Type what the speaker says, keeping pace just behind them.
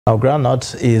Now,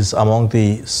 groundnut is among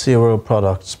the cereal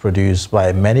products produced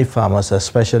by many farmers,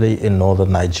 especially in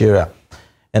northern Nigeria.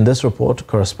 In this report,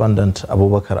 correspondent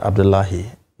Abubakar Abdullahi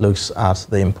looks at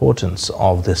the importance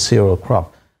of the cereal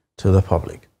crop to the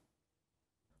public.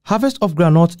 Harvest of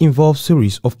groundnut involves a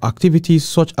series of activities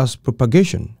such as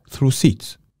propagation through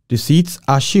seeds. The seeds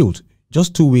are shielded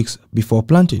just 2 weeks before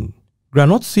planting.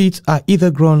 Groundnut seeds are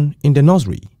either grown in the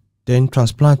nursery, then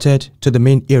transplanted to the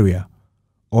main area,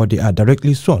 or they are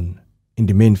directly sown in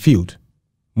the main field.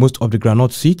 Most of the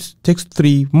groundnut seeds takes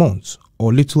 3 months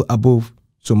or little above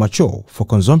to mature for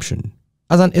consumption.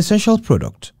 As an essential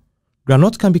product,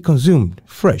 groundnut can be consumed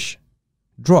fresh,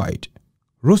 dried,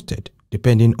 roasted,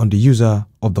 depending on the user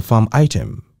of the farm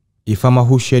item. A farmer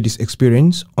who shared his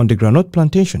experience on the groundnut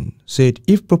plantation said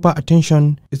if proper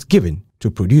attention is given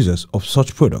to producers of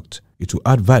such product, it will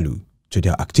add value to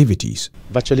their activities.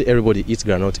 Virtually everybody eats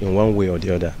groundnut in one way or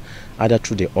the other, either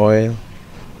through the oil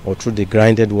or through the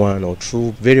grinded one or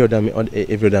through every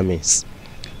other means.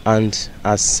 And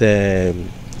as a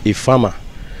farmer,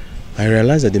 I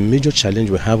realized that the major challenge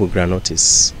we have with groundnut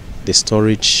is the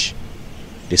storage.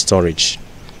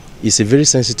 It's a very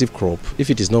sensitive crop. If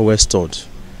it is not well stored,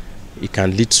 it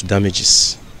can lead to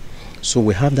damages. So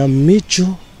we have that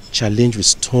major challenge with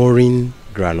storing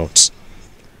groundnut.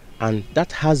 And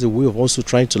that has a way of also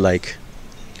trying to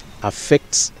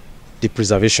affect the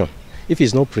preservation. If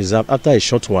it's not preserved, after a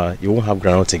short while, you won't have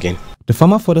groundnut again. The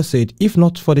farmer further said if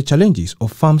not for the challenges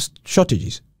of farm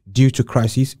shortages due to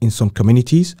crises in some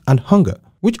communities and hunger,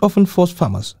 which often force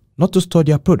farmers not to store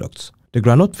their products, the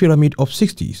groundnut pyramid of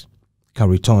 60s can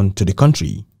return to the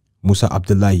country. Musa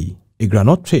Abdullahi, a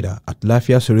groundnut trader at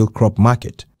Lafia Cereal Crop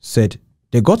Market, said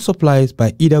they got supplies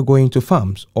by either going to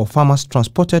farms or farmers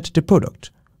transported the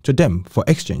product to them for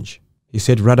exchange. He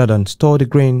said rather than store the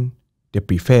grain, they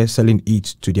prefer selling it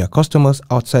to their customers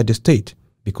outside the state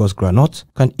because groundnut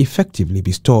can effectively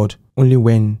be stored only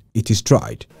when it is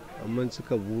dried.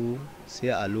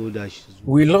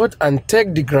 We load and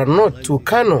take the groundnut to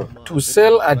Kano to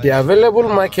sell at the available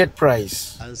market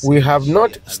price. We have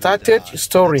not started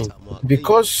storing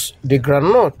because the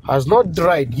groundnut has not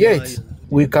dried yet.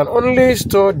 We can only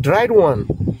store dried one.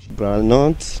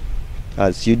 Groundnut,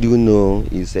 as you do know,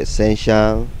 is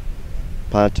essential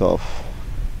part of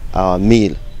our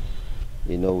meal.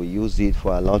 You know, we use it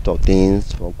for a lot of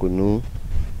things, for kunu.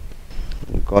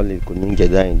 We call it kunu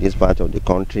ngeda in this part of the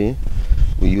country.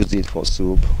 We use it for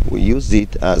soup. We use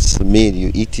it as meal.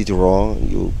 You eat it raw,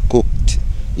 you cooked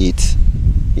it,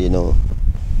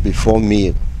 before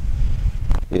meal.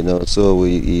 So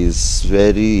it is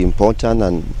very important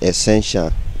and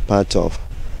essential part of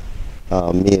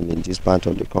our meal in this part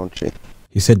of the country.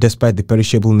 He said despite the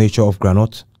perishable nature of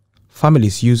groundnut,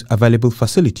 families use available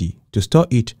facility to store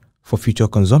it for future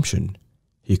consumption.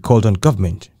 He called on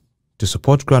government to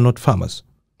support groundnut farmers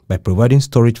by providing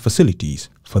storage facilities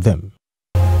for them.